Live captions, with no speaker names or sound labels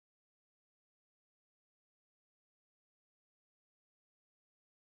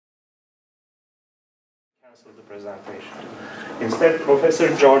cancel the presentation. Instead,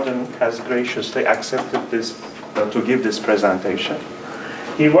 Professor Jordan has graciously accepted this to give this presentation.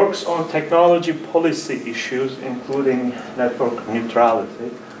 He works on technology policy issues, including network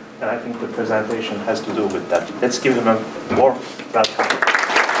neutrality, and I think the presentation has to do with that. Let's give him a warm welcome.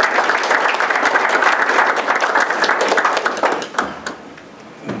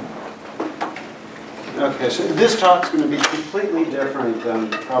 Okay, so this talk's going to be completely different than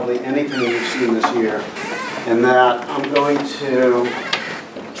probably anything you've seen this year, in that I'm going to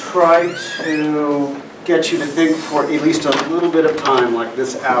try to get you to think for at least a little bit of time, like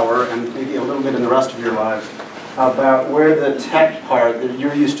this hour, and maybe a little bit in the rest of your lives, about where the tech part that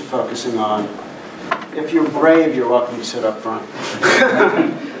you're used to focusing on. If you're brave, you're welcome to sit up front.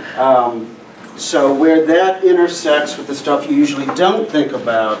 So where that intersects with the stuff you usually don't think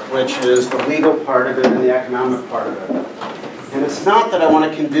about, which is the legal part of it and the economic part of it. And it's not that I want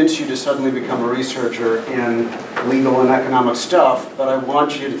to convince you to suddenly become a researcher in legal and economic stuff, but I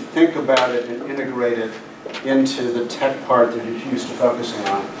want you to think about it and integrate it into the tech part that you're used to focusing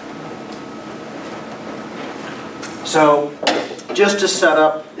on. So just to set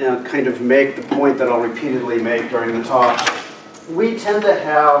up and kind of make the point that I'll repeatedly make during the talk, we tend to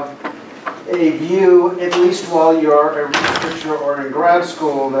have a view, at least while you're a researcher or in grad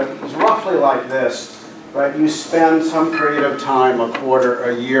school, that is roughly like this, right? You spend some period of time, a quarter,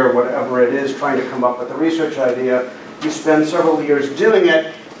 a year, whatever it is, trying to come up with a research idea. You spend several years doing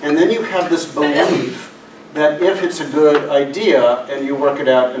it, and then you have this belief that if it's a good idea and you work it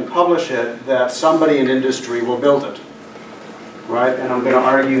out and publish it, that somebody in industry will build it, right? And I'm going to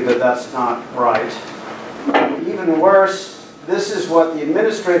argue that that's not right. Even worse, this is what the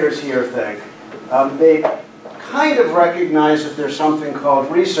administrators here think. They kind of recognize that there's something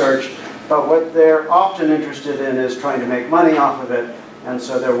called research, but what they're often interested in is trying to make money off of it, and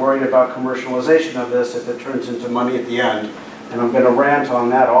so they're worried about commercialization of this if it turns into money at the end. And I'm going to rant on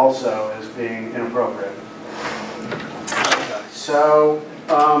that also as being inappropriate. Okay. So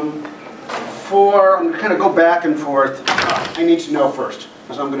I'm going to kind of go back and forth. I need to know first,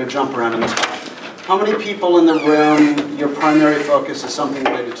 because I'm going to jump around in this talk. How many people in the room, your primary focus is something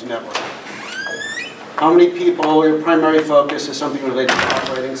related to networking? How many people, your primary focus is something related to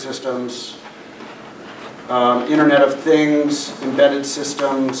operating systems, Internet of Things, embedded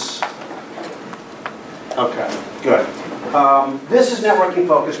systems? Okay, good. This is networking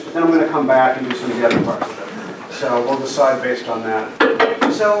focused, but then I'm going to come back and do some of the other parts of it. So we'll decide based on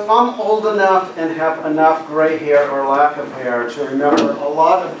that. So I'm old enough and have enough gray hair or lack of hair to remember a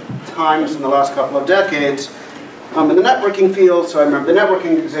lot of times in the last couple of decades in the networking field, so I remember the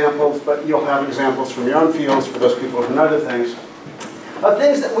networking examples, but you'll have examples from your own fields for those people who know other things, of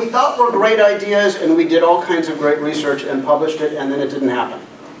things that we thought were great ideas, and we did all kinds of great research and published it, and then it didn't happen.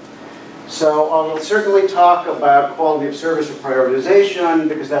 So I'll certainly talk about quality of service or prioritization,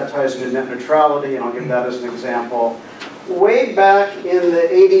 because that ties into net neutrality, and I'll give that as an example. Way back in the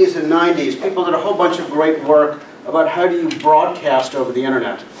 80s and 90s, people did a whole bunch of great work about how do you broadcast over the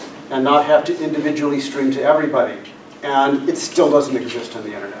internet and not have to individually stream to everybody. And it still doesn't exist on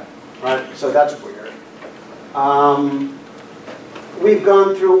the internet, right? So that's weird. We've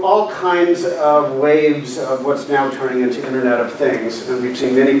gone through all kinds of waves of what's now turning into Internet of Things, and we've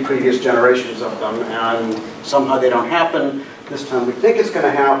seen many previous generations of them, and somehow they don't happen. This time we think it's going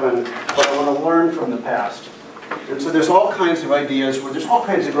to happen, but I want to learn from the past. And so there's all kinds of ideas where there's all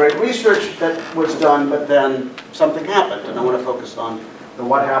kinds of great research that was done, but then something happened, and I want to focus on the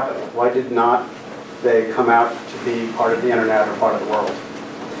what happened. Why did not they come out to be part of the internet or part of the world?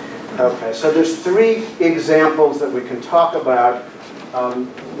 Okay, so there's three examples that we can talk about.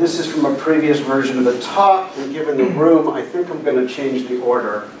 This is from a previous version of the talk, and given the room, I think I'm going to change the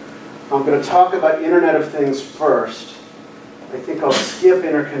order. I'm going to talk about Internet of Things first. I think I'll skip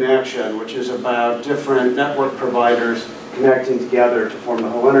interconnection, which is about different network providers connecting together to form the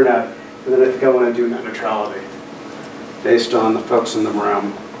whole internet, and then I think I want to do net neutrality based on the folks in the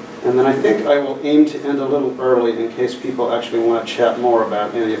room. And then I think I will aim to end a little early in case people actually want to chat more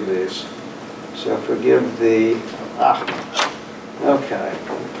about any of these. So forgive the, okay.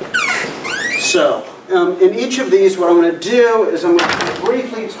 So in each of these, what I'm going to do is I'm going to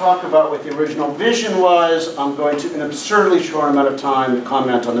briefly talk about what the original vision was. I'm going to, in an absurdly short amount of time,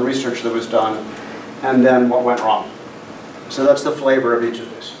 comment on the research that was done, and then what went wrong. So that's the flavor of each of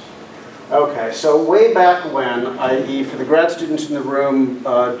these. Okay, so way back when, i.e. for the grad students in the room,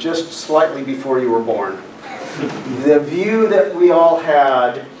 just slightly before you were born, the view that we all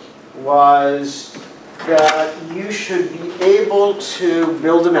had was that you should be able to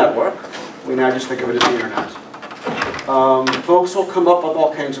build a network. We now just think of it as the internet. Folks will come up with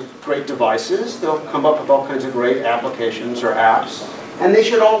all kinds of great devices. They'll come up with all kinds of great applications or apps, and they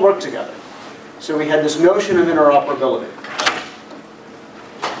should all work together. So we had this notion of interoperability.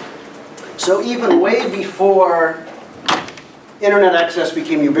 So even way before internet access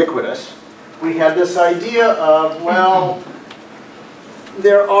became ubiquitous, we had this idea of, well,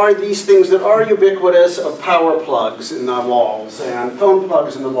 there are these things that are ubiquitous of power plugs in the walls and phone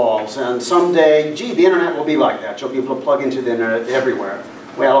plugs in the walls, and someday, gee, the internet will be like that. You'll be able to plug into the internet everywhere.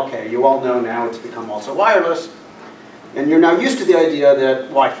 Well, okay, you all know now it's become also wireless, and you're now used to the idea that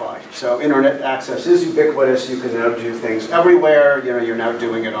Wi-Fi, so internet access is ubiquitous. You can now do things everywhere. You know, you're now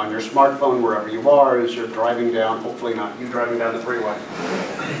doing it on your smartphone wherever you are as you're driving down, hopefully not you driving down the freeway.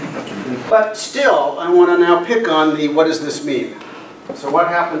 But still, I want to now pick on the what does this mean? So what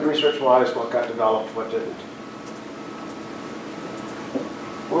happened research-wise, what got developed, what didn't?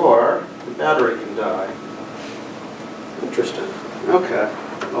 Or the battery can die. Interesting. Okay,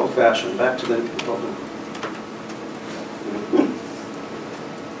 old-fashioned, back to the problem.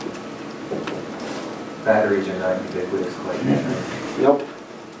 Batteries are not ubiquitous like that. Nope.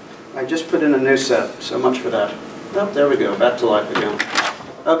 I just put in a new set, so much for that. Nope, there we go, back to life again.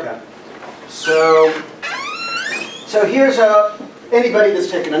 Okay, so here's anybody that's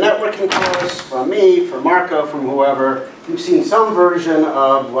taken a networking course, from me, from Marco, from whoever, you've seen some version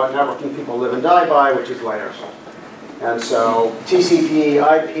of what networking people live and die by, which is layers. And so TCP,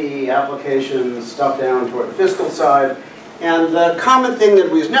 IP, applications, stuff down toward the physical side. And the common thing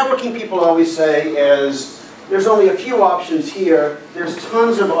that we as networking people always say is, there's only a few options here, there's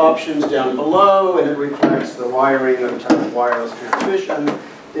tons of options down below, and it reflects the wiring of type of wireless transmission.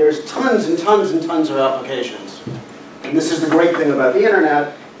 There's tons and tons and tons of applications. And this is the great thing about the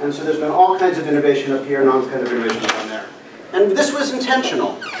internet, and so there's been all kinds of innovation up here and all kinds of innovation down there. And this was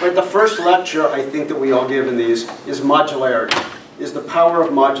intentional. Right? The first lecture, I think, that we all give in these is modularity, is the power of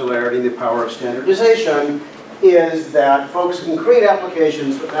modularity, the power of standardization, is that folks can create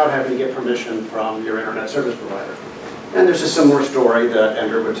applications without having to get permission from your internet service provider. And there's a similar story that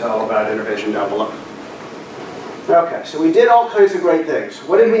Ender would tell about innovation down below. Okay, so we did all kinds of great things.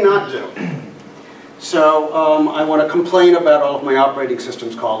 What did we not do? So I want to complain about all of my operating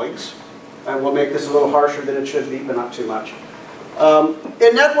systems colleagues. I will make this a little harsher than it should be, but not too much.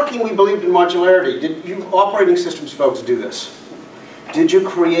 In networking, we believed in modularity. Did you operating systems folks do this? Did you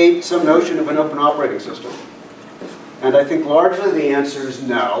create some notion of an open operating system? And I think largely the answer is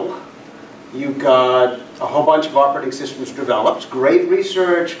no. You got a whole bunch of operating systems developed, great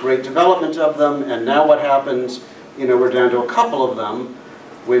research, great development of them, and now what happens, you know, we're down to a couple of them,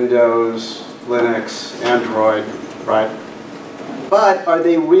 Windows, Linux, Android, right? But are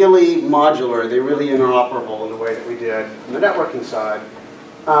they really modular? Are they really interoperable in the way that we did on the networking side?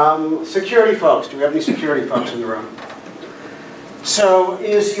 Security folks, do we have any security folks in the room? So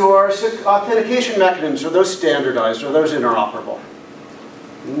is your authentication mechanisms, are those standardized, are those interoperable?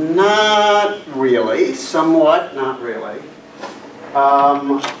 Not really, somewhat, not really.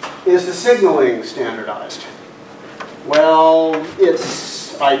 Is the signaling standardized? Well,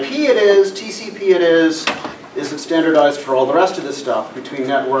 it's IP it is, TCP it is. Is it standardized for all the rest of this stuff, between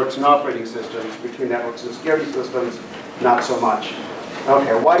networks and operating systems, between networks and security systems? Not so much.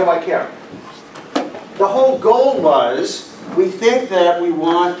 Okay, why do I care? The whole goal was, we think that we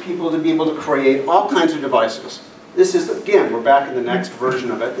want people to be able to create all kinds of devices. This is, again, we're back in the next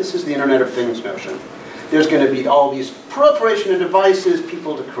version of it. This is the Internet of Things notion. There's going to be all these proliferation of devices,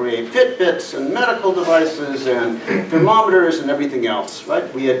 people to create Fitbits and medical devices and thermometers and everything else,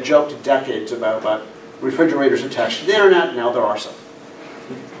 right? We had joked decades about refrigerators attached to the internet, now there are some.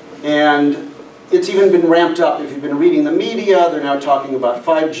 And it's even been ramped up. If you've been reading the media, they're now talking about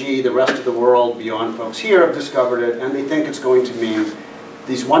 5G. The rest of the world, beyond folks here, have discovered it, and they think it's going to mean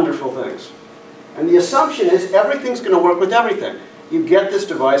these wonderful things. And the assumption is everything's going to work with everything. You get this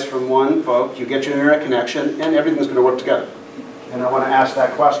device from one folk, you get your internet connection, and everything's going to work together. And I want to ask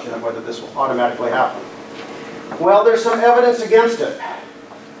that question of whether this will automatically happen. Well, there's some evidence against it.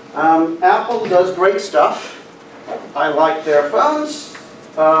 Apple does great stuff. I like their phones.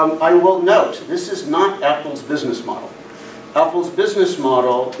 I will note, this is not Apple's business model. Apple's business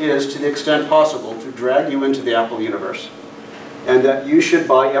model is, to the extent possible, to drag you into the Apple universe, and that you should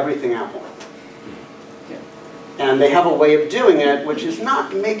buy everything Apple. And they have a way of doing it which is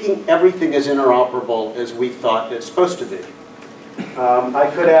not making everything as interoperable as we thought it's supposed to be.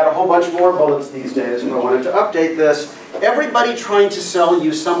 I could add a whole bunch more bullets these days if I wanted to update this. Everybody trying to sell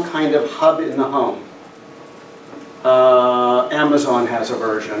you some kind of hub in the home. Amazon has a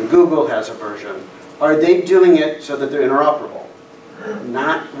version, Google has a version. Are they doing it so that they're interoperable?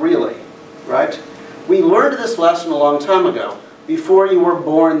 Not really, right? We learned this lesson a long time ago. Before you were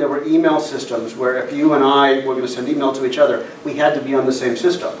born, there were email systems where if you and I were going to send email to each other, we had to be on the same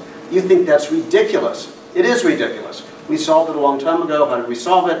system. You think that's ridiculous. It is ridiculous. We solved it a long time ago. How did we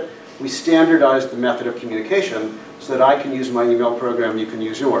solve it? We standardized the method of communication so that I can use my email program, you can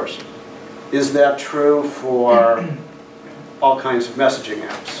use yours. Is that true for all kinds of messaging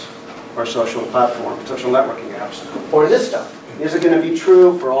apps or social platforms, social networking apps, or this stuff? Is it going to be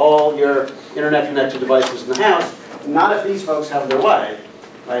true for all your internet-connected devices in the house? Not if these folks have their way,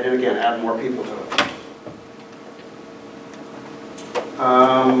 right? And again, add more people to it.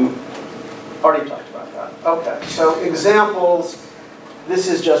 Already talked about that. Okay, so examples. This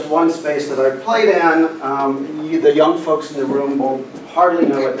is just one space that I've played in. The young folks in the room will hardly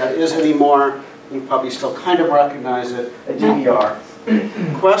know what that is anymore. You probably still kind of recognize it, a DVR.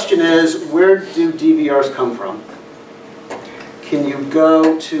 Question is, where do DVRs come from? Can you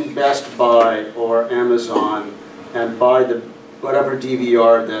go to Best Buy or Amazon and buy the whatever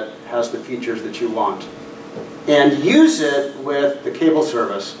DVR that has the features that you want and use it with the cable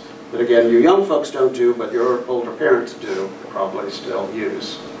service that, again, you young folks don't do, but your older parents do probably still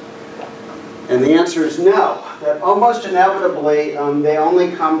use? And the answer is no. That almost inevitably, they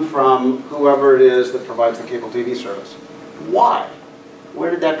only come from whoever it is that provides the cable TV service. Why?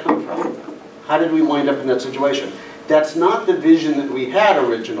 Where did that come from? How did we wind up in that situation? That's not the vision that we had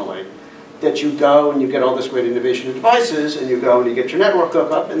originally, that you go and you get all this great innovation in devices, and you go and you get your network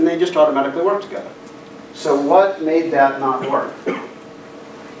hookup, and they just automatically work together. So what made that not work?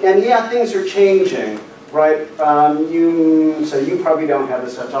 And yeah, things are changing, right? So you probably don't have a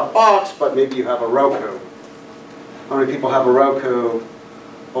set-top box, but maybe you have a Roku. How many people have a Roku?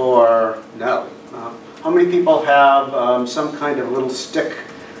 Or no? How many people have some kind of little stick,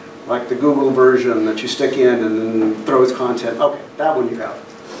 like the Google version that you stick in and then throws content? Okay, that one you have.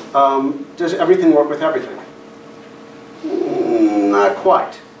 Does everything work with everything? Not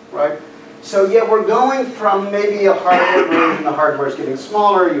quite, right? So yeah, we're going from maybe a hardware version, the hardware is getting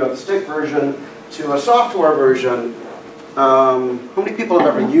smaller, you have a stick version, to a software version. How many people have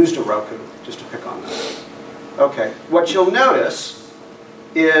ever used a Roku, just to pick on that? Okay, what you'll notice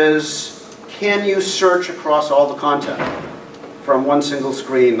is, can you search across all the content from one single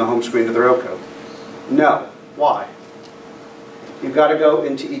screen, the home screen, to the Roku? No. Why? You've got to go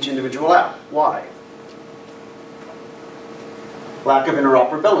into each individual app. Why? Lack of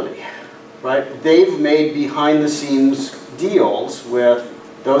interoperability, right? They've made behind-the-scenes deals with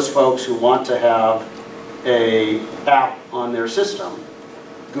those folks who want to have an app on their system.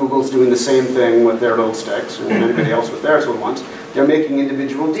 Google's doing the same thing with their little sticks, and anybody else with theirs little ones. They're making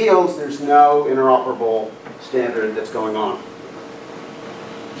individual deals. There's no interoperable standard that's going on.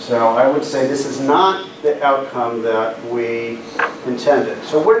 So I would say this is not the outcome that we intended.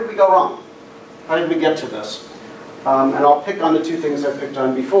 So where did we go wrong? How did we get to this? And I'll pick on the two things I picked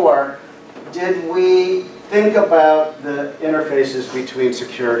on before. Did we think about the interfaces between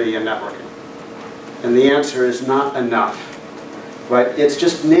security and networking? And the answer is not enough. Right? It's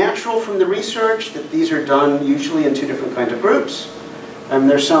just natural from the research that these are done usually in two different kinds of groups. And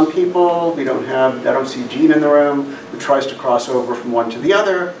there's some people, I don't see Gene in the room, who tries to cross over from one to the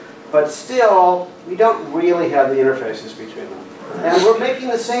other, but still, we don't really have the interfaces between them. And we're making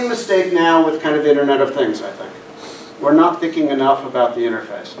the same mistake now with kind of Internet of Things, I think. We're not thinking enough about the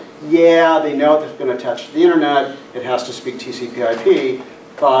interface. Yeah, they know it's going to touch the internet, it has to speak TCP/IP,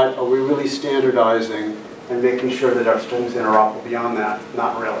 but are we really standardizing and making sure that everything's interoperable beyond that?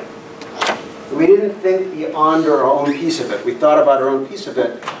 Not really. We didn't think beyond our own piece of it. We thought about our own piece of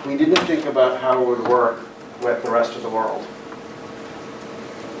it. We didn't think about how it would work with the rest of the world.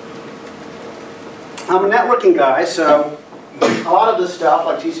 I'm a networking guy, so a lot of this stuff,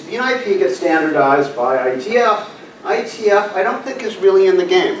 like TCP and IP, gets standardized by IETF. IETF, I don't think, is really in the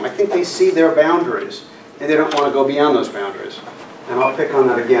game. I think they see their boundaries, and they don't want to go beyond those boundaries. And I'll pick on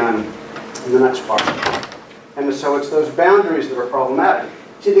that again in the next part. And so it's those boundaries that are problematic.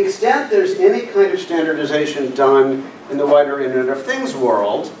 To the extent there's any kind of standardization done in the wider Internet of Things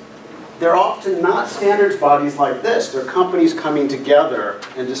world, they're often not standards bodies like this. They're companies coming together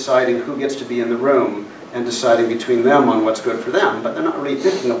and deciding who gets to be in the room and deciding between them on what's good for them, but they're not really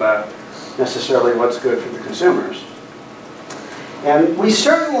thinking about necessarily what's good for the consumers. And we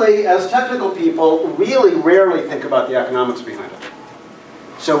certainly, as technical people, really rarely think about the economics behind it.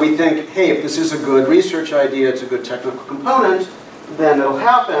 So we think, hey, if this is a good research idea, it's a good technical component, then it'll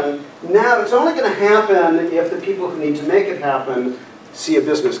happen. Now, it's only going to happen if the people who need to make it happen see a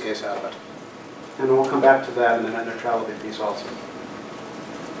business case out of it. And we'll come back to that in the net neutrality piece also.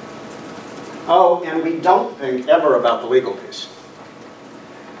 Oh, and we don't think ever about the legal piece.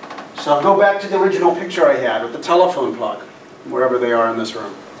 So I'll go back to the original picture I had with the telephone plug, wherever they are in this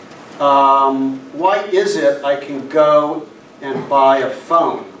room. Why is it I can go and buy a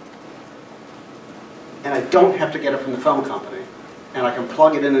phone, and I don't have to get it from the phone company, and I can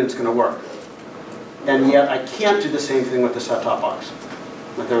plug it in and it's going to work? And yet I can't do the same thing with the set-top box,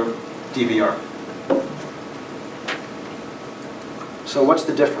 with the DVR. So what's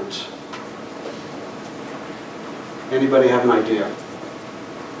the difference? Anybody have an idea?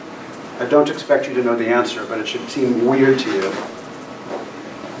 I don't expect you to know the answer, but it should seem weird to you.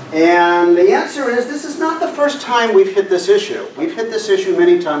 And the answer is, this is not the first time we've hit this issue. We've hit this issue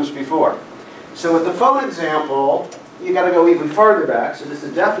many times before. So with the phone example, you got to go even farther back, so this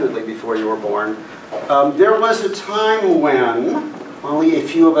is definitely before you were born. There was a time when, only a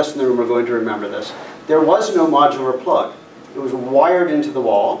few of us in the room are going to remember this, there was no modular plug. It was wired into the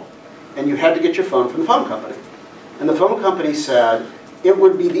wall, and you had to get your phone from the phone company. And the phone company said, it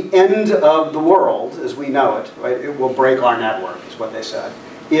would be the end of the world as we know it, right? It will break our network, is what they said.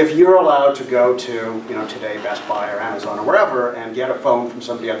 If you're allowed to go to, today, Best Buy or Amazon or wherever, and get a phone from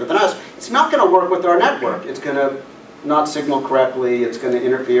somebody other than us, it's not going to work with our network. It's going to not signal correctly, it's going to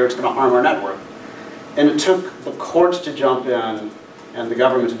interfere, it's going to harm our network. And it took the courts to jump in and the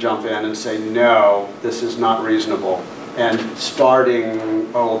government to jump in and say, no, this is not reasonable. And starting,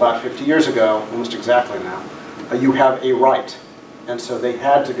 about 50 years ago, almost exactly now, you have a right. And so they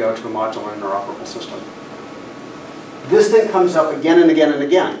had to go to a modular interoperable system. This thing comes up again and again and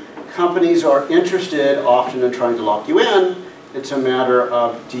again. Companies are interested often in trying to lock you in. It's a matter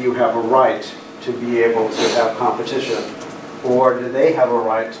of, do you have a right to be able to have competition? Or do they have a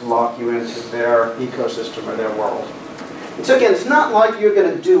right to lock you into their ecosystem or their world? And so again, it's not like you're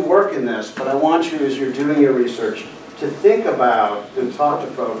going to do work in this, but I want you, as you're doing your research, to think about and talk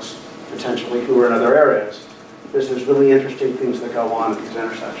to folks, potentially, who are in other areas. Because there's really interesting things that go on at these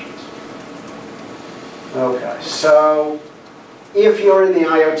intersections. Okay, so if you're in the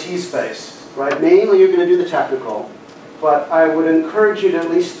IoT space, right, mainly you're going to do the technical, but I would encourage you to at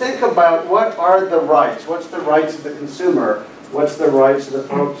least think about what are the rights. What's the rights of the consumer? What's the rights of the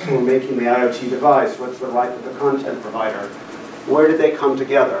folks who are making the IoT device? What's the right of the content provider? Where did they come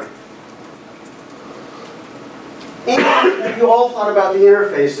together? And have you all thought about the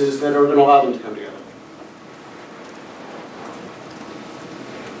interfaces that are going to allow them to come together?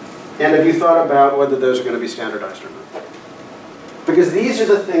 And have you thought about whether those are going to be standardized or not? Because these are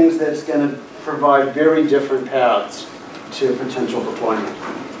the things that's going to provide very different paths to potential deployment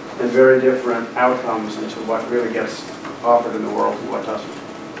and very different outcomes into what really gets offered in the world and what doesn't.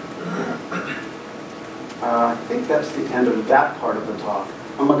 I think that's the end of that part of the talk.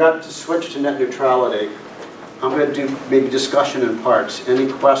 I'm about to switch to net neutrality. I'm going to do maybe discussion in parts.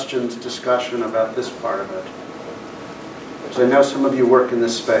 Any questions, discussion about this part of it? So I know some of you work in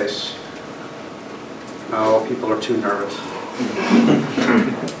this space. Oh, people are too nervous.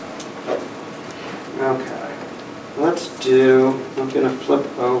 Okay. I'm going to flip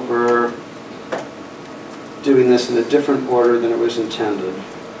over doing this in a different order than it was intended.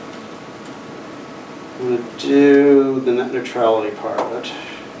 I'm going to do the net neutrality part of it.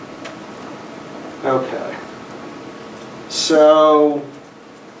 Okay. So,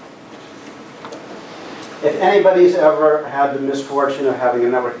 if anybody's ever had the misfortune of having a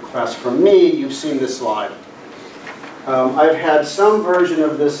network request from me, you've seen this slide. I've had some version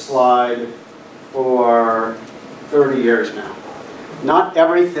of this slide for 30 years now. Not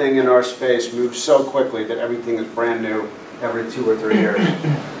everything in our space moves so quickly that everything is brand new every 2 or 3 years.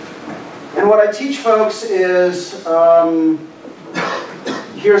 And what I teach folks is,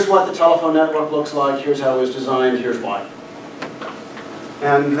 here's what the telephone network looks like, here's how it was designed, here's why.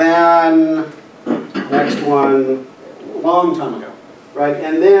 And then, next one, a long time ago, right?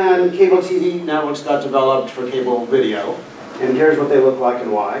 And then cable TV networks got developed for cable video, and here's what they look like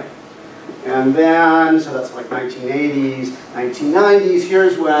and why. And then, so that's like 1980s, 1990s,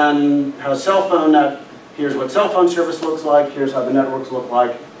 here's here's what cell phone service looks like, here's how the networks look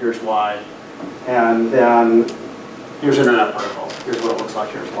like, here's why. And then, here's internet protocol, here's what it looks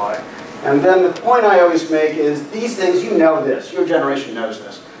like, here's why. And then the point I always make is these things, you know this, your generation knows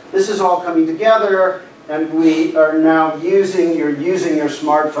this. This is all coming together, and we are now using your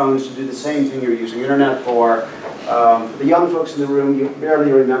smartphones to do the same thing you're using internet for. The young folks in the room, you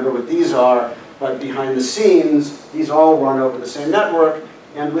barely remember what these are, but behind the scenes, these all run over the same network,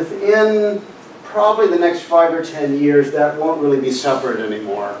 and within probably the next 5 or 10 years, that won't really be separate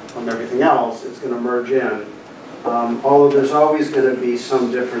anymore from everything else. It's going to merge in. Although there's always going to be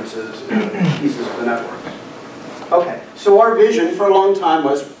some differences in pieces of the network. Okay, so our vision for a long time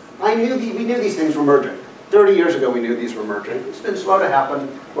was, we knew these things were merging. 30 years ago we knew these were merging. It's been slow to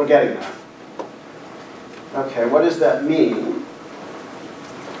happen. We're getting there. Okay, what does that mean?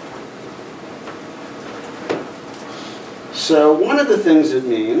 So one of the things it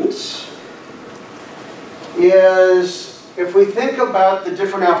means is if we think about the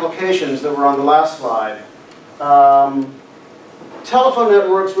different applications that were on the last slide, telephone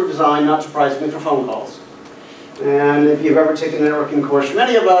networks were designed, not surprisingly, for phone calls. And if you've ever taken a networking course,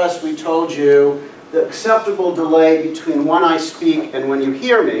 many of us, we told you the acceptable delay between when I speak and when you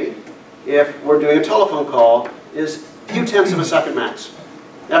hear me, if we're doing a telephone call, is a few tenths of a second max.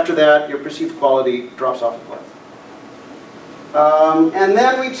 After that, your perceived quality drops off a cliff. And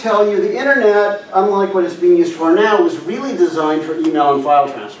then we tell you the internet, unlike what it's being used for now, was really designed for email and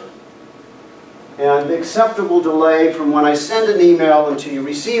file transfer. And the acceptable delay from when I send an email until you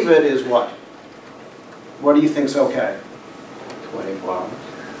receive it is what? What do you think's okay? 24 hours.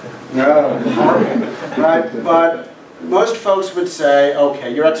 No. Right? But most folks would say,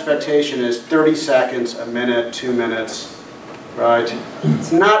 okay, your expectation is 30 seconds, a minute, 2 minutes, right?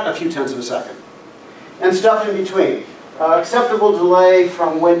 It's not a few tenths of a second. And stuff in between. Acceptable delay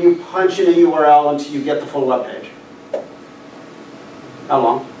from when you punch in a URL until you get the full web page. How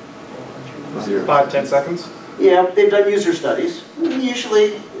long? 5-10 seconds? Yeah, they've done user studies.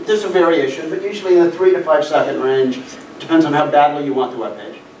 Usually, there's a variation, but usually in the 3 to 5 second range. Depends on how badly you want the web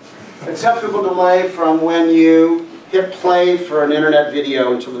page. Acceptable delay from when you hit play for an internet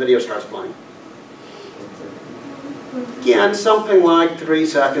video until the video starts playing. Again, something like 3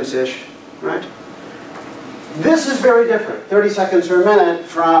 seconds-ish, right? This is very different, 30 seconds or a minute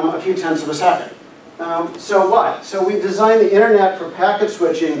from a few tenths of a second. So what? So we designed the internet for packet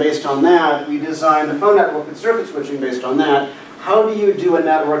switching based on that. We designed the phone network with circuit switching based on that. How do you do a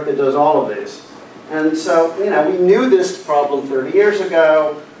network that does all of these? And so, we knew this problem 30 years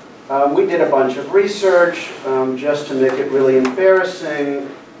ago. We did a bunch of research just to make it really embarrassing.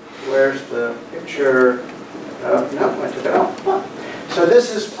 Where's the picture? No, I took it off. Oh. So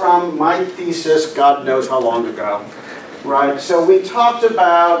this is from my thesis, God knows how long ago, right? So we talked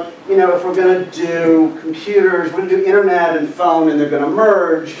about, if we're going to do computers, we're going to do internet and phone, and they're going to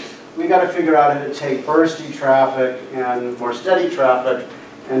merge, we got to figure out how to take bursty traffic and more steady traffic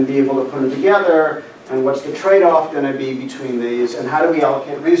and be able to put them together, and what's the trade-off going to be between these, and how do we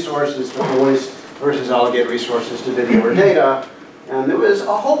allocate resources to voice versus allocate resources to video or data. And there was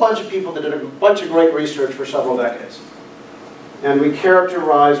a whole bunch of people that did a bunch of great research for several decades. And we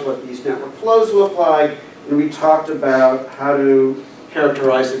characterized what these network flows look like, and we talked about how to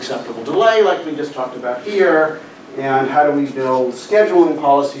characterize acceptable delay, like we just talked about here, and how do we build scheduling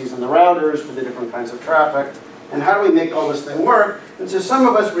policies in the routers for the different kinds of traffic, and how do we make all this thing work. And so some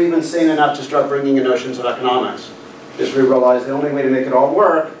of us were even sane enough to start bringing in notions of economics, because we realized the only way to make it all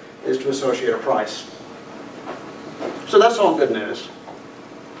work is to associate a price. So that's all good news.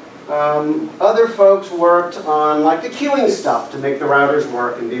 Other folks worked on the queuing stuff to make the routers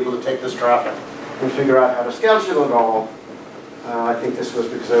work and be able to take this traffic and figure out how to schedule it all. I think this was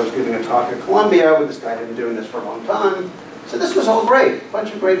because I was giving a talk at Columbia where this guy had been doing this for a long time. So this was all great, a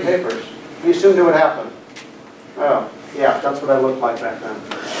bunch of great papers. We assumed it would happen. Oh, yeah, that's what I looked like back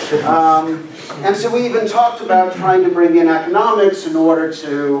then. And so we even talked about trying to bring in economics in order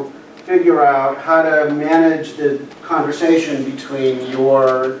to figure out how to manage the conversation between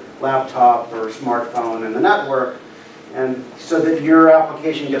your laptop or smartphone and the network, and so that your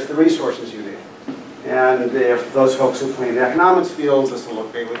application gets the resources you need. And if those folks who play in the economics fields, this will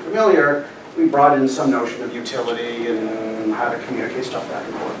look vaguely familiar, we brought in some notion of utility and how to communicate stuff back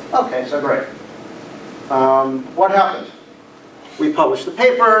and forth. Okay, so great. What happened? We published the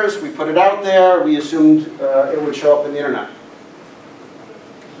papers, we put it out there, we assumed it would show up in the internet.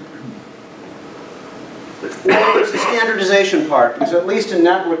 Now there's the standardization part, because at least in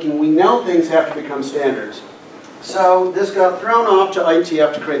networking, we know things have to become standards. So this got thrown off to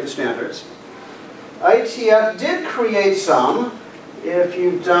IETF to create the standards. IETF did create some. If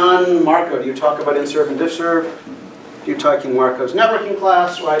you've done Marco, do you talk about inserv and diffserv? You're talking Marco's networking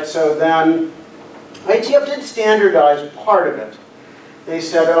class, right? So then IETF did standardize part of it. They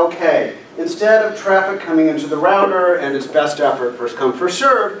said, okay, instead of traffic coming into the router and its best effort, first come, first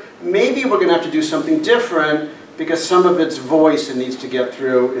serve, maybe we're going to have to do something different because some of it's voice and needs to get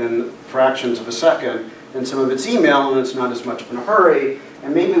through in fractions of a second, and some of it's email and it's not as much in a hurry,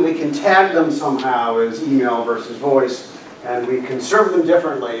 and maybe we can tag them somehow as email versus voice, and we can serve them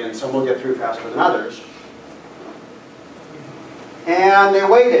differently, and some will get through faster than others. And they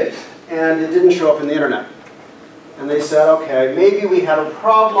waited, and it didn't show up in the internet. And they said, okay, maybe we had a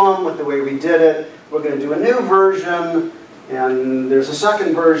problem with the way we did it. We're going to do a new version, and there's a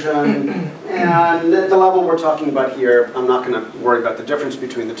second version, and And at the level we're talking about here, I'm not going to worry about the difference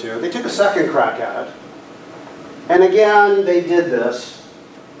between the two. They took a second crack at it. And again, they did this.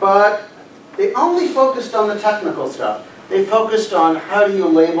 But they only focused on the technical stuff. They focused on how do you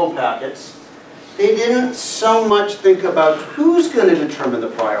label packets. They didn't so much think about who's going to determine the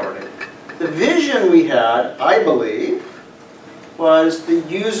priority. The vision we had, I believe, was the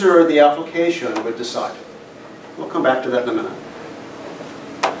user or the application would decide. We'll come back to that in a minute.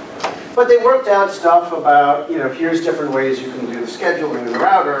 But they worked out stuff about, here's different ways you can do the scheduling in the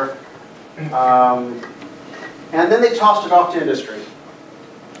router. And then they tossed it off to industry.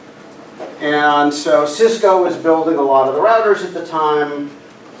 And so Cisco was building a lot of the routers at the time.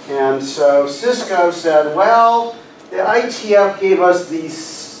 And so Cisco said, well, the ITF gave us these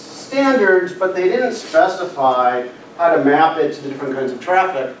standards, but they didn't specify how to map it to the different kinds of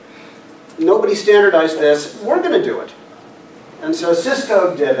traffic. Nobody standardized this. We're going to do it. And so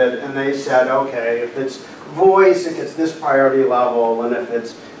Cisco did it, and they said, okay, if it's voice, it gets this priority level, and if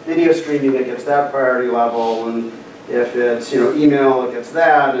it's video streaming, it gets that priority level, and if it's email, it gets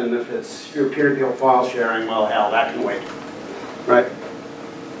that, and if it's your peer-to-peer file sharing, well, hell, that can wait, right?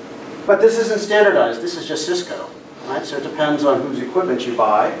 But this isn't standardized. This is just Cisco, right? So it depends on whose equipment you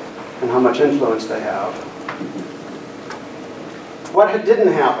buy and how much influence they have. What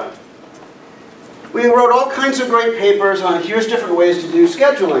didn't happen? We wrote all kinds of great papers on here's different ways to do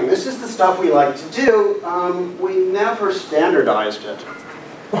scheduling. This is the stuff we like to do. We never standardized it.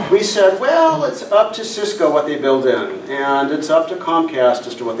 We said, well, it's up to Cisco what they build in, and it's up to Comcast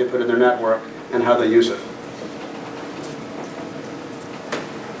as to what they put in their network and how they use it.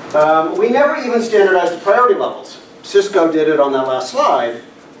 We never even standardized the priority levels. Cisco did it on that last slide,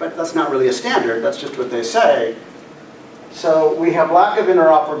 but that's not really a standard. That's just what they say. So we have lack of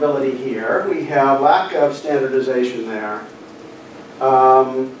interoperability here. We have lack of standardization there.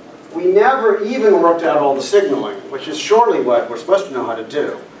 We never even worked out all the signaling, which is surely what we're supposed to know how to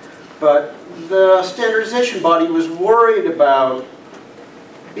do. But the standardization body was worried about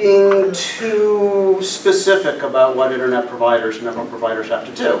being too specific about what internet providers and network providers have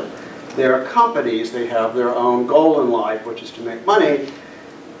to do. They're companies. They have their own goal in life, which is to make money.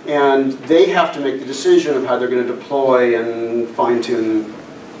 And they have to make the decision of how they're going to deploy and fine-tune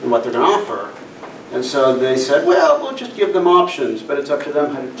what they're going to offer. And so they said, well, we'll just give them options, but it's up to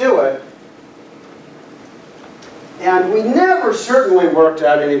them how to do it. And we never certainly worked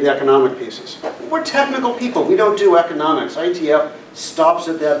out any of the economic pieces. We're technical people. We don't do economics. ITF stops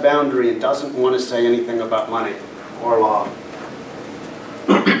at that boundary and doesn't want to say anything about money or law.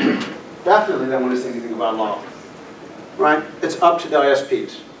 Definitely don't want to say anything about law. Right? It's up to the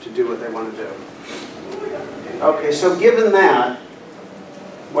ISPs to do what they want to do. Okay, so given that,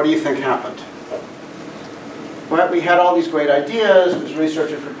 what do you think happened? Well, we had all these great ideas, as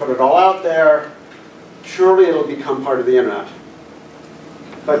researchers would put it all out there. Surely it'll become part of the internet.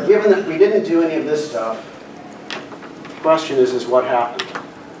 But given that we didn't do any of this stuff, the question is what happened?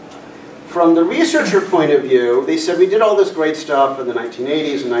 From the researcher point of view, they said we did all this great stuff in the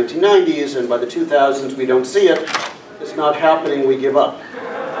 1980s and 1990s, and by the 2000s we don't see it. It's not happening, we give up.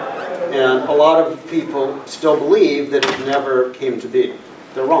 And a lot of people still believe that it never came to be.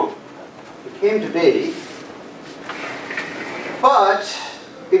 They're wrong. It came to be, but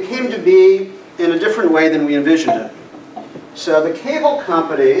it came to be in a different way than we envisioned it. So the cable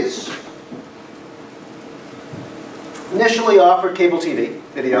companies initially offered cable TV,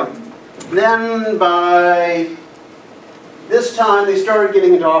 video. Then by this time they started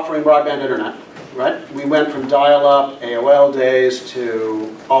getting into offering broadband internet. Right? We went from dial-up, AOL days,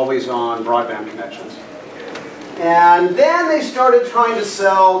 to always-on broadband connections. And then they started trying to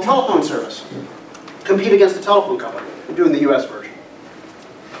sell telephone service, compete against the telephone company. We're doing the US version.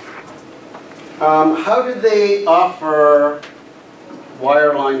 How did they offer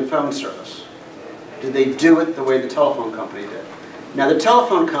wireline phone service? Did they do it the way the telephone company did? Now, the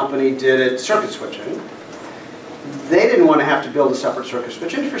telephone company did it circuit switching. They didn't want to have to build a separate circuit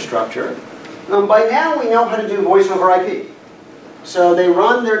switch infrastructure. By now, we know how to do voice over IP. So they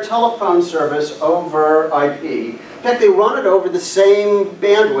run their telephone service over IP. In fact, they run it over the same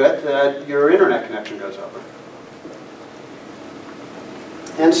bandwidth that your internet connection goes over.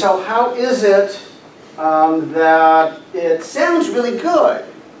 And so how is it that it sounds really good?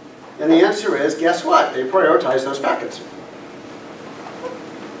 And the answer is, guess what? They prioritize those packets.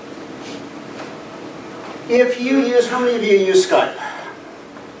 If you use, how many of you use Skype?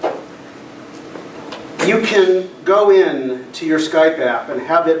 You can go in to your Skype app and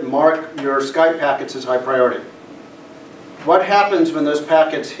have it mark your Skype packets as high priority. What happens when those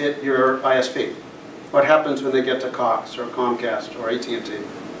packets hit your ISP? What happens when they get to Cox or Comcast or AT&T?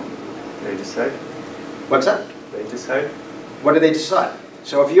 They decide. What's that? They decide. What do they decide?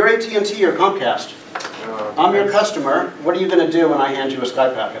 So if you're AT&T or Comcast, I'm your customer, what are you going to do when I hand you a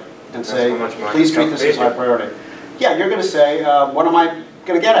Skype packet and say, please treat this as high priority? Yeah, you're going to say, what am I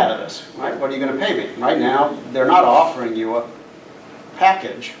going to get out of this? Right? What are you going to pay me? Right now, they're not offering you a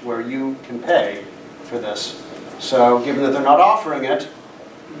package where you can pay for this. So given that they're not offering it,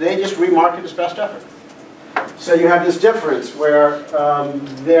 they just remarket as best effort. So you have this difference where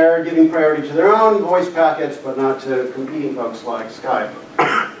they're giving priority to their own voice packets, but not to competing folks like Skype.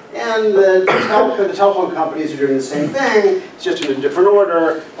 And the telephone companies are doing the same thing, it's just in a different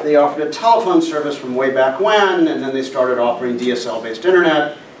order. They offered a telephone service from way back when, and then they started offering DSL-based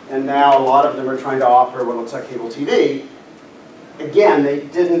internet, and now a lot of them are trying to offer what looks like cable TV. Again, they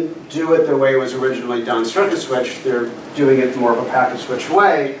didn't do it the way it was originally done, circuit switch. They're doing it more of a packet switch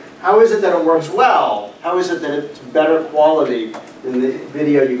way. How is it that it works well? How is it that it's better quality than the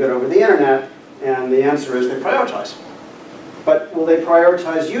video you get over the internet? And the answer is they prioritize. But will they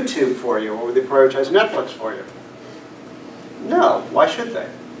prioritize YouTube for you, or will they prioritize Netflix for you? No. Why should they?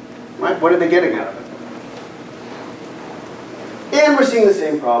 Right? What are they getting out of it? And we're seeing the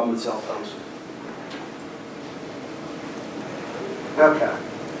same problem with cell phones. Okay.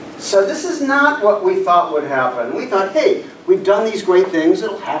 So this is not what we thought would happen. We thought, hey, we've done these great things,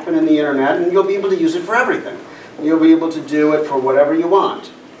 it'll happen in the internet, and you'll be able to use it for everything. You'll be able to do it for whatever you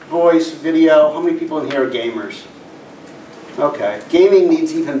want. Voice, video, how many people in here are gamers? Okay, gaming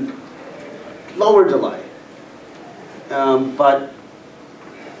needs even lower delay. But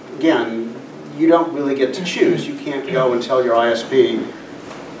again, you don't really get to choose. You can't go and tell your ISP,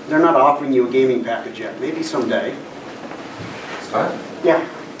 they're not offering you a gaming package yet. Maybe someday. Scott? Yeah.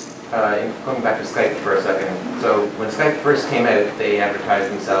 Going back to Skype for a second. So when Skype first came out, they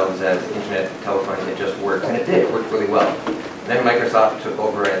advertised themselves as internet telephony that just works, and it did. It worked really well. Then Microsoft took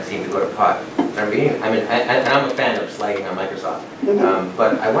over and it seemed to go to pot. And I'm a fan of slagging on Microsoft.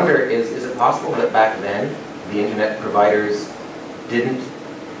 But I wonder, is it possible that back then the internet providers didn't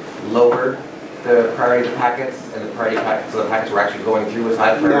lower the priority of the packets, and the priority packets, so the packets were actually going through as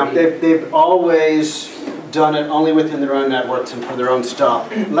high priority? No, they've always done it only within their own networks and for their own stuff.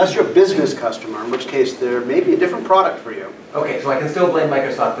 Unless you're a business customer, in which case there may be a different product for you. Okay, so I can still blame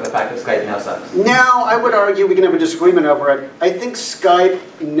Microsoft for the fact that Skype now sucks. Now, I would argue we can have a disagreement over it. I think Skype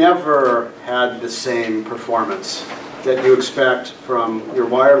never had the same performance that you expect from your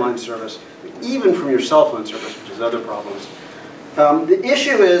wireline service, even from your cell phone service, which is other problems. The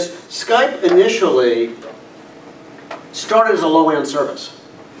issue is Skype initially started as a low-end service.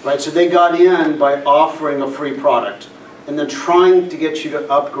 Right, so they got in by offering a free product and then trying to get you to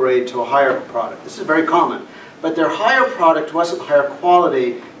upgrade to a higher product. This is very common. But their higher product wasn't higher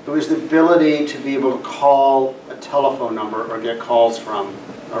quality, it was the ability to be able to call a telephone number or get calls from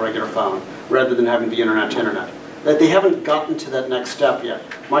a regular phone, rather than having to be internet to internet. That they haven't gotten to that next step yet.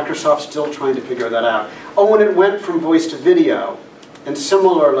 Microsoft's still trying to figure that out. Oh, and it went from voice to video. And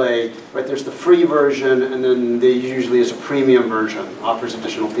similarly, right, there's the free version, and then there usually is a premium version, offers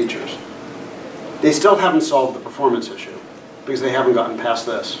additional features. They still haven't solved the performance issue, because they haven't gotten past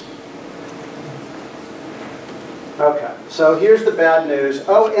this. Okay, so here's the bad news.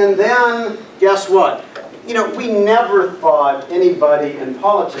 Oh, and then, guess what? You know, we never thought anybody in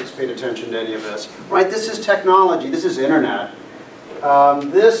politics paid attention to any of this. Right, this is technology, this is internet.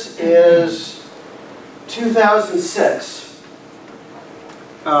 This is 2006.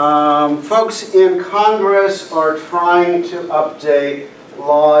 Folks in Congress are trying to update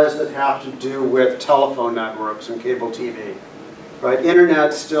laws that have to do with telephone networks and cable TV. Right?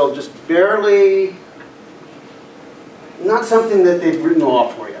 Internet's still just barely, not something that they've written law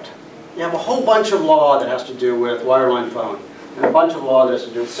for yet. You have a whole bunch of law that has to do with wireline phone, and a bunch of law that has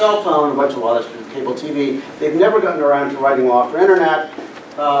to do with cell phone, a bunch of law that has to do with cable TV. They've never gotten around to writing law for internet,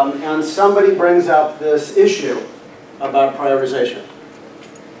 and somebody brings up this issue about prioritization.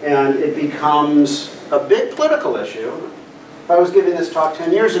 And it becomes a big political issue. If I was giving this talk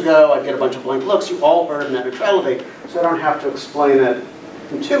 10 years ago, I'd get a bunch of blank looks. You all heard of net neutrality, so I don't have to explain it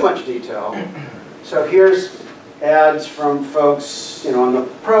in too much detail. So here's ads from folks, you know, on the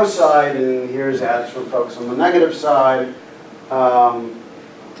pro side, and here's ads from folks on the negative side.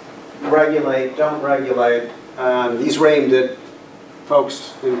 Regulate, don't regulate. These were aimed at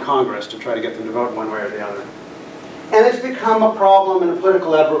folks in Congress to try to get them to vote one way or the other. And it's become a problem and a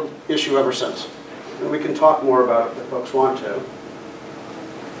political issue ever since. And we can talk more about it if folks want to.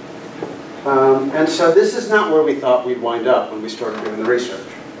 And so this is not where we thought we'd wind up when we started doing the research.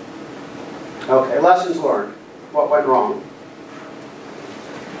 Okay, lessons learned. What went wrong?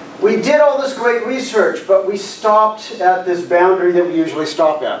 We did all this great research, but we stopped at this boundary that we usually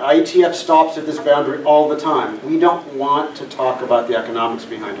stop at. IETF stops at this boundary all the time. We don't want to talk about the economics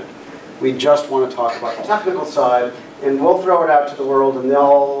behind it. We just want to talk about the technical side, and we'll throw it out to the world, and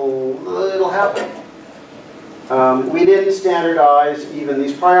it'll happen. We didn't standardize even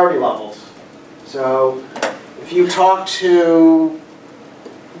these priority levels. So if you talk to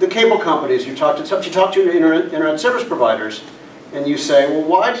the cable companies, you talk to internet service providers, and you say, well,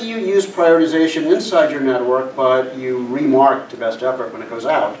 why do you use prioritization inside your network, but you remark to best effort when it goes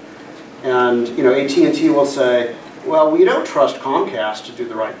out? And AT&T will say, well, we don't trust Comcast to do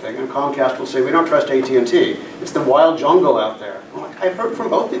the right thing. And Comcast will say, we don't trust AT&T. It's the wild jungle out there. I'm like, I've heard from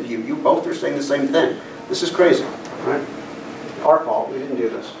both of you. You both are saying the same thing. This is crazy, right? Our fault. We didn't do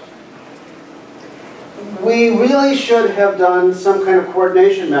this. We really should have done some kind of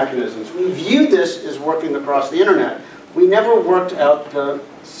coordination mechanisms. We viewed this as working across the internet. We never worked out the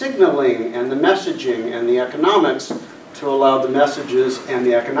signaling and the messaging and the economics to allow the messages and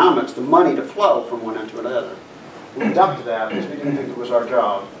the economics, the money to flow from one end to another. We ducked that because we didn't think it was our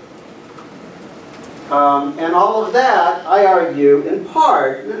job. And all of that, I argue, in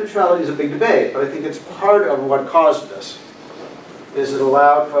part, neutrality is a big debate, but I think it's part of what caused this, is it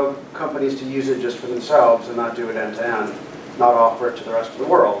allowed for companies to use it just for themselves and not do it end-to-end, not offer it to the rest of the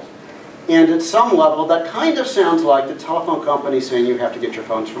world. And at some level, that kind of sounds like the telephone company saying you have to get your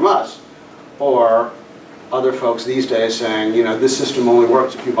phones from us, or other folks these days saying, this system only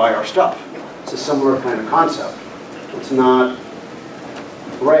works if you buy our stuff. It's a similar kind of concept. It's not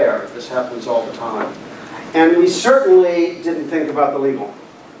rare. This happens all the time. And we certainly didn't think about the legal.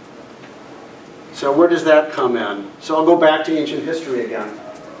 So where does that come in? So I'll go back to ancient history again,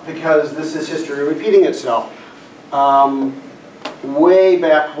 because this is history repeating itself. Way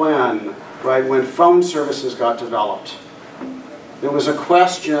back when, right, when phone services got developed, there was a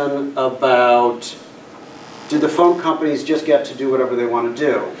question about, do the phone companies just get to do whatever they want to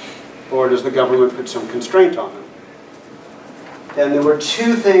do, or does the government put some constraint on them? And there were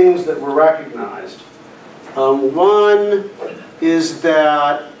two things that were recognized. One is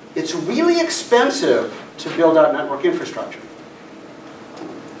that it's really expensive to build out network infrastructure.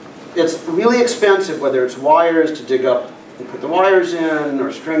 It's really expensive, whether it's wires to dig up and put the wires in,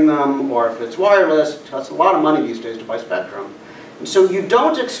 or string them, or if it's wireless, it costs a lot of money these days to buy spectrum. And so you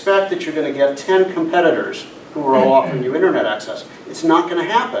don't expect that you're going to get 10 competitors who are all offering you internet access. It's not going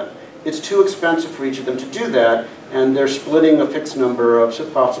to happen. It's too expensive for each of them to do that, and they're splitting a fixed number of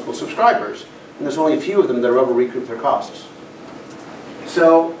possible subscribers. And there's only a few of them that will ever recoup their costs.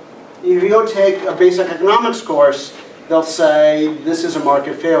 So if you go take a basic economics course, they'll say, this is a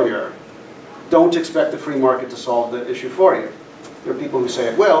market failure. Don't expect the free market to solve the issue for you. There are people who say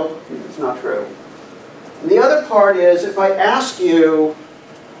it will. It's not true. And the other part is, if I ask you,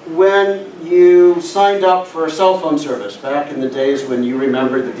 when you signed up for a cell phone service, back in the days when you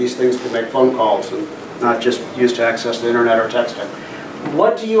remembered that these things could make phone calls and not just used to access the internet or texting,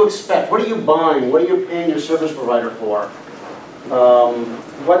 what do you expect? What are you buying? What are you paying your service provider for?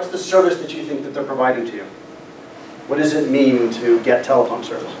 What's the service that you think that they're providing to you? What does it mean to get telephone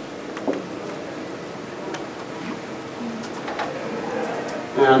service?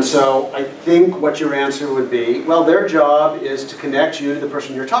 And so I think what your answer would be, well, their job is to connect you to the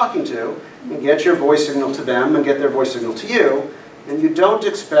person you're talking to and get your voice signal to them and get their voice signal to you. And you don't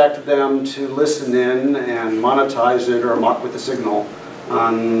expect them to listen in and monetize it or muck with the signal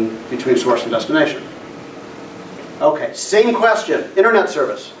between source and destination. Okay, same question. Internet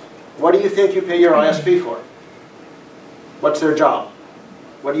service. What do you think you pay your ISP for? What's their job?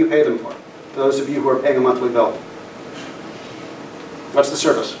 What do you pay them for? Those of you who are paying a monthly bill. What's the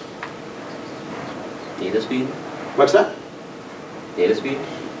service? Data speed? What's that? Data speed?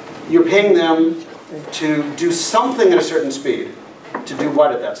 You're paying them to do something at a certain speed. To do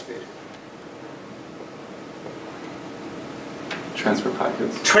what at that speed? Transfer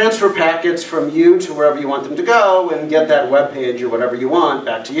packets. Transfer packets from you to wherever you want them to go and get that web page or whatever you want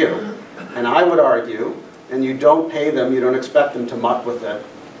back to you. And I would argue, and you don't pay them, you don't expect them to muck with it.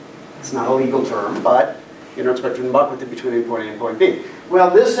 It's not a legal term, but you don't expect them to muck with it between point A and point B. Well,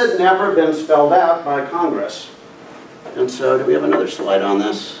 this had never been spelled out by Congress. And so, do we have another slide on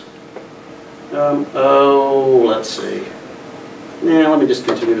this? Oh, let's see. Yeah, let me just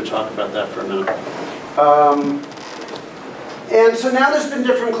continue to talk about that for a minute. And so now there's been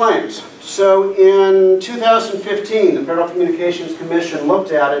different claims. So in 2015, the Federal Communications Commission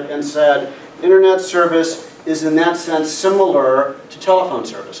looked at it and said, internet service is in that sense similar to telephone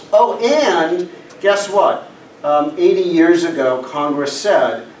service. Oh, and guess what? 80 years ago, Congress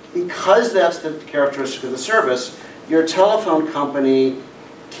said, because that's the characteristic of the service, your telephone company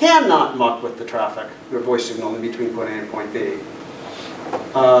cannot muck with the traffic, your voice signal in between point A and point B.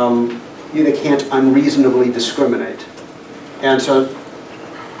 You can't unreasonably discriminate. And so,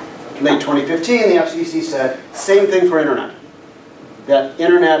 late 2015, the FCC said, same thing for internet. That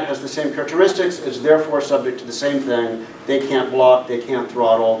internet has the same characteristics, is therefore subject to the same thing. They can't block, they can't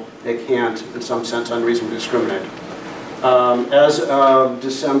throttle, they can't, in some sense, unreasonably discriminate. As of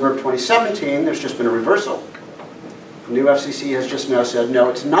December of 2017, there's just been a reversal. The new FCC has just now said, no,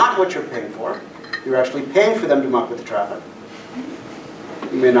 it's not what you're paying for. You're actually paying for them to muck with the traffic.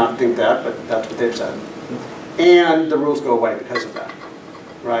 You may not think that, but that's what they've said. And the rules go away because of that.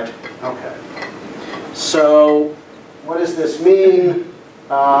 Right? Okay. So, what does this mean?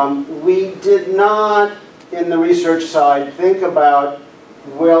 We did not, in the research side, think about,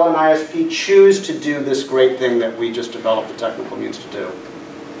 will an ISP choose to do this great thing that we just developed the technical means to do?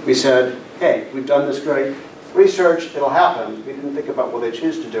 We said, hey, we've done this great research, it'll happen. We didn't think about, will they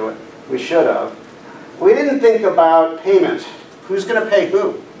choose to do it? We should have. We didn't think about payment. Who's going to pay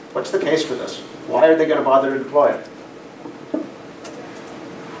who? What's the case for this? Why are they going to bother to deploy it?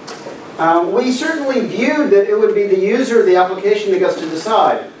 We certainly viewed that it would be the user of the application that gets to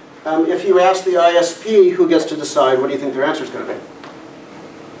decide. If you ask the ISP who gets to decide, what do you think their answer is going to be?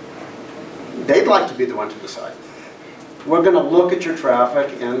 They'd like to be the one to decide. We're going to look at your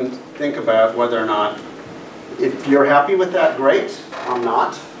traffic and think about whether or not, if you're happy with that, great. I'm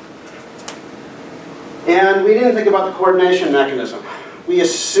not. And we didn't think about the coordination mechanism. We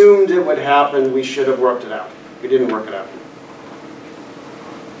assumed it would happen. We should have worked it out. We didn't work it out.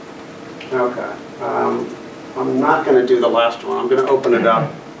 Okay. I'm not going to do the last one. I'm going to open it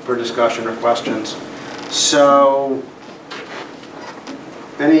up for discussion or questions. So,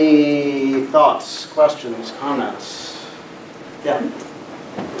 any thoughts, questions, comments? Yeah.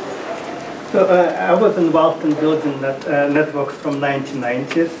 So I was involved in building networks from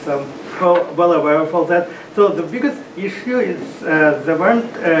 1990s, so well aware of all that. So the biggest issue is they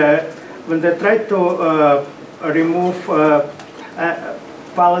weren't, when they tried to remove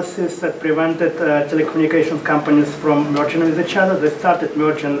policies that prevented telecommunications companies from merging with each other, they started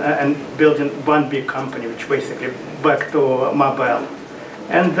merging and building one big company, which basically back to mobile.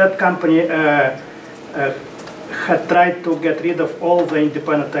 And that company had tried to get rid of all the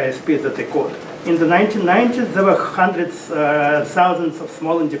independent ISPs that they could. In the 1990s, there were hundreds, thousands of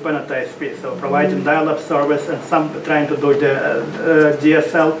small independent ISPs, so providing dial-up service and some trying to do the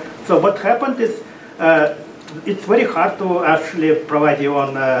DSL. So what happened is, it's very hard to actually provide your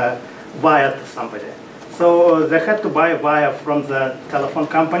own wire to somebody. So they had to buy wire from the telephone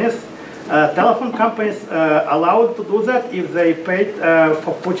companies. Telephone companies allowed to do that if they paid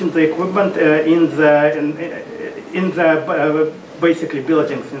for putting the equipment in the basically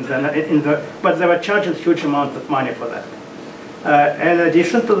buildings, but they were charging huge amounts of money for that. In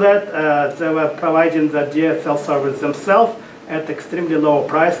addition to that, they were providing the DSL service themselves at extremely low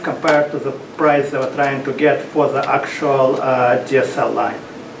price compared to the price they were trying to get for the actual DSL line.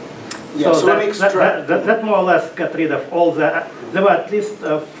 Yeah, so that more or less got rid of all the, there were at least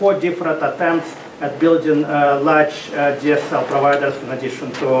 4 different attempts at building large DSL providers in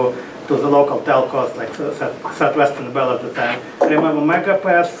addition to the local telcos like Southwestern Bell at the time. I remember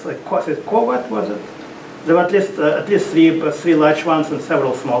Megapass, Covat was it? There were at least three large ones and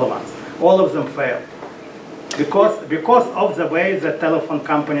several smaller ones. All of them failed. Because of the way the telephone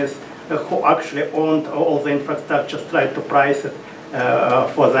companies who actually owned all the infrastructure tried to price it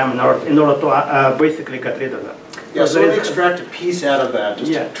for them in order to basically get rid of them. Yeah, so let me extract a piece out of that,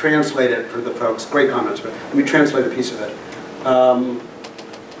 just to translate it for the folks. Great comments, but let me translate a piece of it.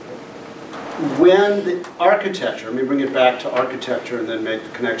 When the architecture, let me bring it back to architecture and then make the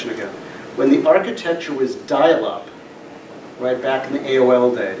connection again. When the architecture was dial-up, right back in the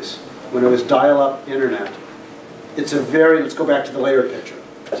AOL days, when it was dial-up internet, it's a very, let's go back to the layer picture.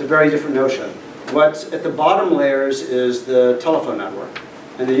 It's a very different notion. What's at the bottom layers is the telephone network,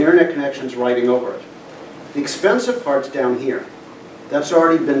 and the internet connection's riding over it. The expensive part's down here. That's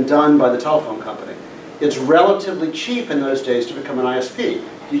already been done by the telephone company. It's relatively cheap in those days to become an ISP.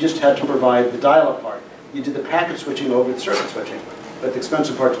 You just had to provide the dial-up part. You did the packet switching over the circuit switching, but the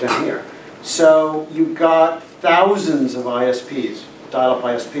expensive part's down here. So you got thousands of ISPs, dial-up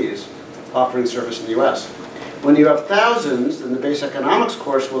ISPs, offering service in the US. When you have thousands, then the base economics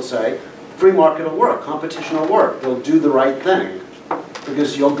course will say, free market will work, competition will work, they'll do the right thing,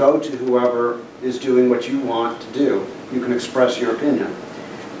 because you'll go to whoever is doing what you want to do. You can express your opinion.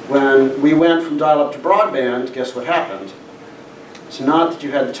 When we went from dial-up to broadband, guess what happened? It's not that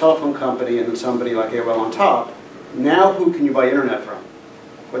you had the telephone company and then somebody like AOL on top. Now who can you buy internet from?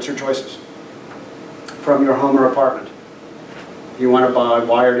 What's your choices? From your home or apartment. You want to buy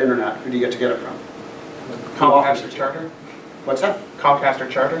wired internet. Who do you get it from? Comcast or Charter? What's that? Comcast or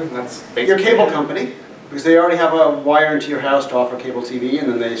Charter, and that's basically Your cable company, because they already have a wire into your house to offer cable TV, and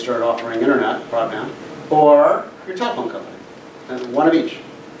then they start offering internet, broadband, or your telephone company. And one of each.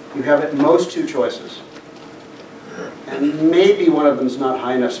 You have at most 2 choices. And maybe one of them is not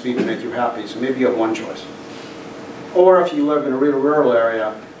high enough speed to make you happy, so maybe you have 1 choice. Or if you live in a real rural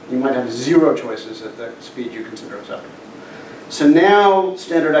area, you might have 0 choices at the speed you consider acceptable. So now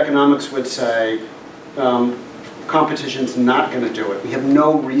standard economics would say competition's not going to do it. We have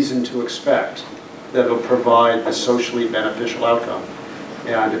no reason to expect that it'll provide the socially beneficial outcome.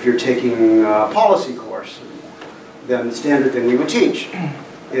 And if you're taking a policy course, then the standard thing we would teach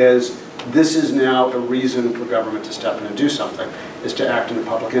is this is now a reason for government to step in and do something, is to act in the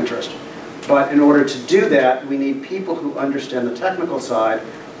public interest. But in order to do that, we need people who understand the technical side,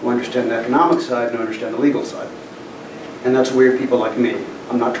 who understand the economic side, and who understand the legal side. And that's weird people like me.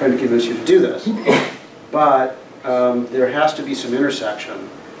 I'm not trying to convince you to do this, but there has to be some intersection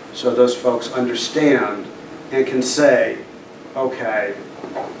so those folks understand and can say, okay,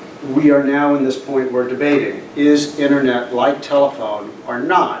 we are now in this point where debating, is internet like telephone or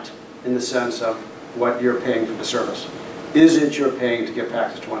not, in the sense of what you're paying for the service. Is it you're paying to get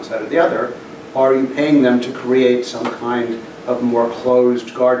packets to one side or the other, or are you paying them to create some kind of more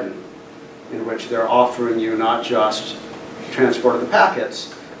closed garden in which they're offering you not just transport of the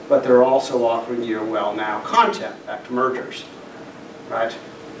packets, but they're also offering you, well, now content, back to mergers, right?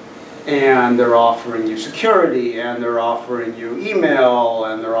 And they're offering you security, and they're offering you email,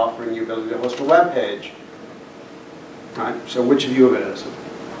 and they're offering you ability to host a web page, right? So which view of it is it?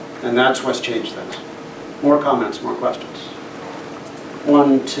 And that's what's changed things. More comments, more questions.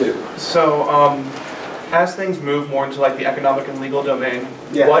 1, 2. So, as things move more into like the economic and legal domain,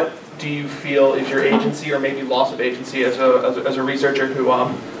 Yeah. what do you feel is your agency, or maybe loss of agency, as a researcher who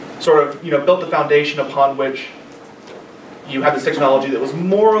sort of built the foundation upon which you had this technology that was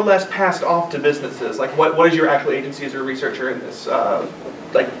more or less passed off to businesses? Like, what is your actual agency as a researcher in this,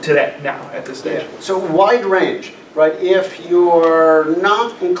 like today, now, at this stage? Yeah. So wide range, right? If you're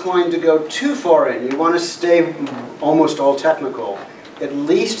not inclined to go too far in, you want to stay almost all technical, at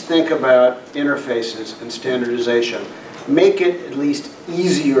least think about interfaces and standardization. Make it at least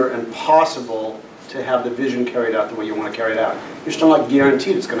easier and possible to have the vision carried out the way you want to carry it out. You're still not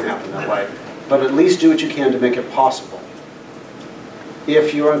guaranteed it's going to happen that way, but at least do what you can to make it possible.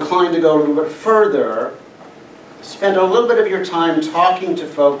 If you're inclined to go a little bit further, spend a little bit of your time talking to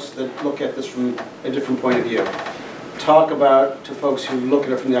folks that look at this from a different point of view. Talk to folks who look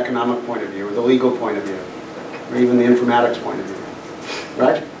at it from the economic point of view, or the legal point of view, or even the informatics point of view,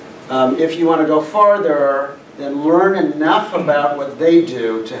 right? If you want to go farther, then learn enough about what they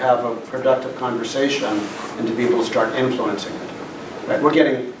do to have a productive conversation and to be able to start influencing it. Right? We're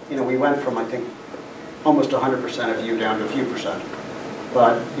getting, we went from, I think, almost 100% of you down to a few percent.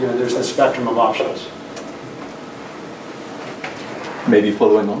 But, there's the spectrum of options. Maybe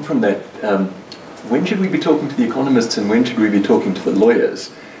following on from that, when should we be talking to the economists and when should we be talking to the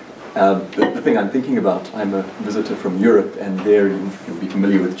lawyers? The thing I'm thinking about, I'm a visitor from Europe, and there you'll be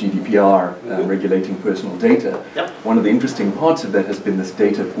familiar with GDPR, regulating personal data. Yep. One of the interesting parts of that has been this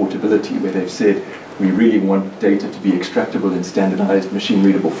data portability, where they've said we really want data to be extractable in standardized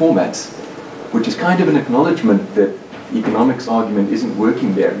machine-readable formats, which is kind of an acknowledgement that the economics argument isn't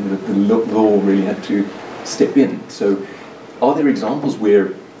working there, and that the law really had to step in. So are there examples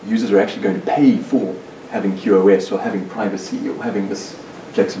where users are actually going to pay for having QoS or having privacy or having this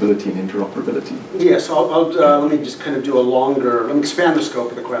flexibility and interoperability? Yes, let me just kind of do let me expand the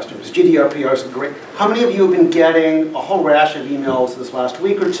scope of the question, because GDPR is great. How many of you have been getting a whole rash of emails this last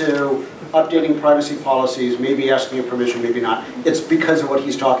week or two, updating privacy policies, maybe asking your permission, maybe not? It's because of what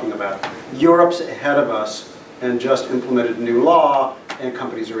he's talking about. Europe's ahead of us and just implemented a new law, and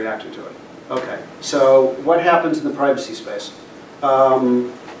companies are reacting to it. Okay, so what happens in the privacy space?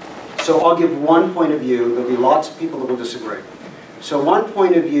 So I'll give one point of view. There'll be lots of people that will disagree. So one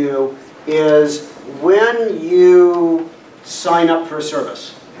point of view is when you sign up for a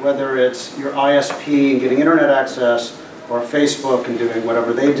service, whether it's your ISP and getting internet access, or Facebook and doing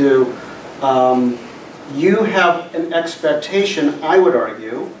whatever they do, you have an expectation, I would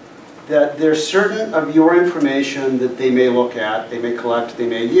argue, that there's certain of your information that they may look at, they may collect, they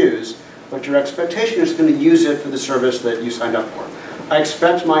may use, but your expectation is going to use it for the service that you signed up for. I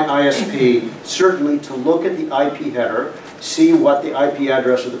expect my ISP certainly to look at the IP header, see what the IP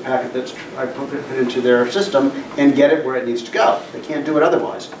address of the packet that's I put into their system, and get it where it needs to go. They can't do it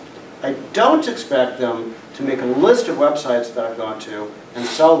otherwise. I don't expect them to make a list of websites that I've gone to and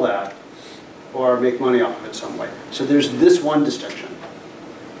sell that or make money off of it some way. So there's this one distinction.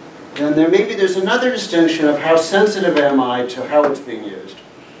 Then there's another distinction of how sensitive am I to how it's being used.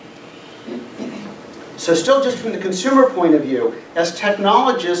 So still just from the consumer point of view, as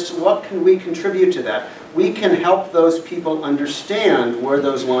technologists, what can we contribute to that? We can help those people understand where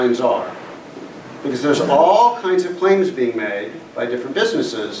those lines are. Because there's all kinds of claims being made by different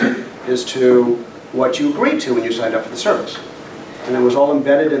businesses as to what you agreed to when you signed up for the service. And it was all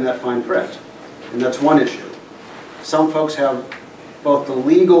embedded in that fine print. And that's one issue. Some folks have both the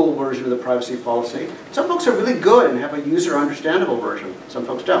legal version of the privacy policy. Some folks are really good and have a user understandable version. Some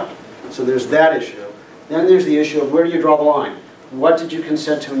folks don't. So there's that issue. Then there's the issue of where do you draw the line? What did you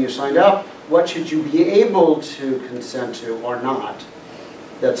consent to when you signed up? What should you be able to consent to or not?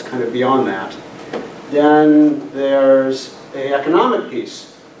 That's kind of beyond that. Then there's an economic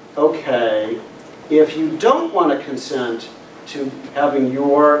piece. Okay, if you don't want to consent to having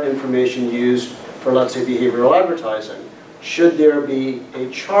your information used for, let's say, behavioral advertising, should there be a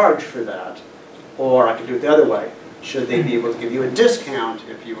charge for that? Or I could do it the other way. Should they be able to give you a discount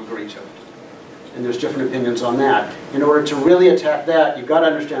if you agree to it? And there's different opinions on that. In order to really attack that, you've got to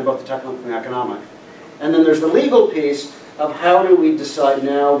understand both the technical and the economic. And then there's the legal piece of how do we decide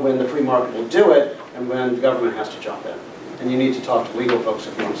now when the free market will do it and when the government has to jump in. And you need to talk to legal folks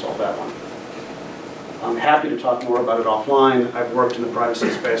if you want to solve that one. I'm happy to talk more about it offline. I've worked in the privacy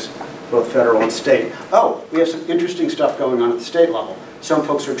space, both federal and state. Oh, we have some interesting stuff going on at the state level. Some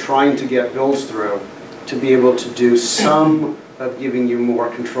folks are trying to get bills through to be able to do some of giving you more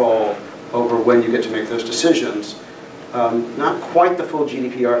control over when you get to make those decisions. Not quite the full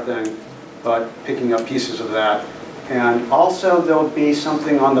GDPR thing, but picking up pieces of that. And also there'll be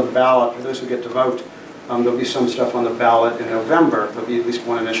something on the ballot for those who get to vote. There'll be some stuff on the ballot in November. There'll be at least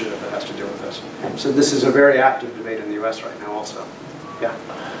one initiative that has to do with this. So this is a very active debate in the US right now also. Yeah.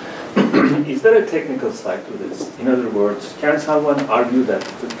 Is there a technical side to this? In other words, can someone argue that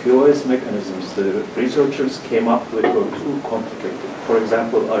the QoS mechanisms the researchers came up with were too complicated? For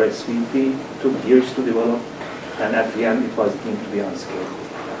example, RSVP took years to develop, and at the end it was deemed to be unscalable.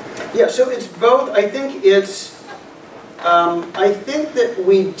 Yeah, so it's both. I think that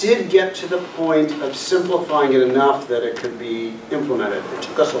we did get to the point of simplifying it enough that it could be implemented. It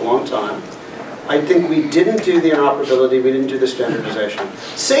took us a long time. I think we didn't do the interoperability, we didn't do the standardization.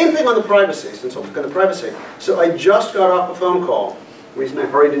 Same thing on the privacy, since I'm going to privacy. So I just got off a phone call, the reason I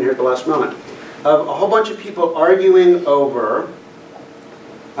hurried in here at the last moment, of a whole bunch of people arguing over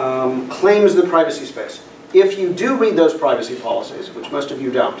claims in the privacy space. If you do read those privacy policies, which most of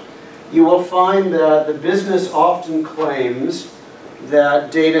you don't, you will find that the business often claims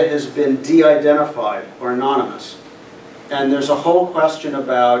that data has been de-identified or anonymous. And there's a whole question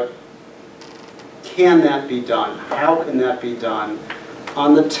about, can that be done? How can that be done?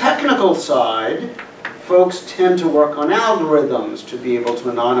 On the technical side, folks tend to work on algorithms to be able to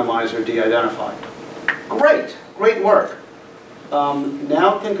anonymize or de-identify. Great, great work.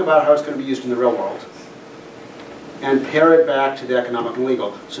 Now think about how it's going to be used in the real world and pair it back to the economic and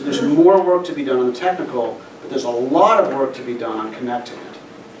legal. So there's more work to be done on the technical, but there's a lot of work to be done on connecting it,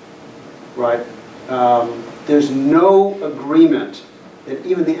 right? There's no agreement that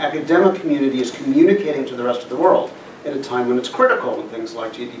even the academic community is communicating to the rest of the world at a time when it's critical when things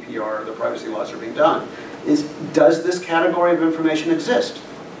like GDPR or the privacy laws are being done. Does this category of information exist?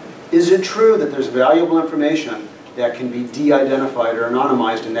 Is it true that there's valuable information that can be de-identified or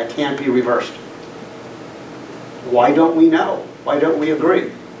anonymized and that can't be reversed? Why don't we know? Why don't we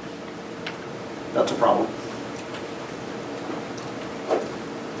agree? That's a problem.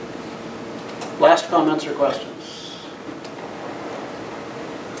 Last comments or questions?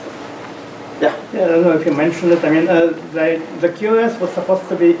 Yeah. Yeah, I don't know if you mentioned it. I mean, the QoS was supposed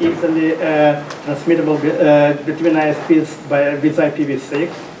to be easily transmittable between ISPs with IPv6,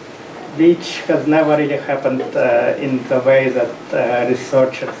 which has never really happened in the way that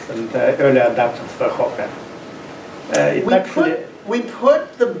researchers and early adopters were hoping. We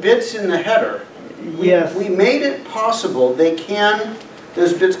put the bits in the header. Yes. We made it possible.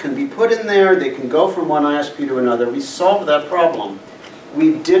 Those bits can be put in there. They can go from one ISP to another. We solved that problem.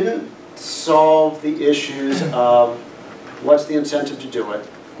 We didn't solve the issues of what's the incentive to do it.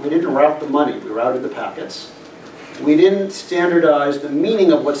 We didn't route the money. We routed the packets. We didn't standardize the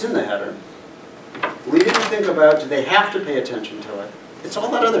meaning of what's in the header. We didn't think about, do they have to pay attention to it? It's all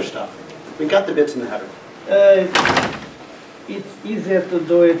that other stuff. We got the bits in the header. It's easier to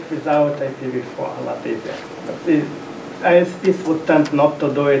do it without IPv4, a lot easier. But the ISPs would tend not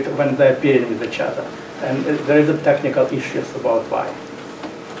to do it when they're pairing with each other. And there is a technical issues about why.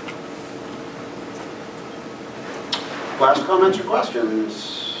 Last comments or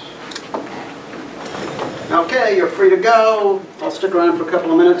questions? Okay, you're free to go. I'll stick around for a couple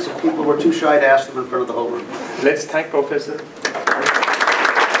of minutes if people were too shy to ask them in front of the whole room. Let's thank Professor.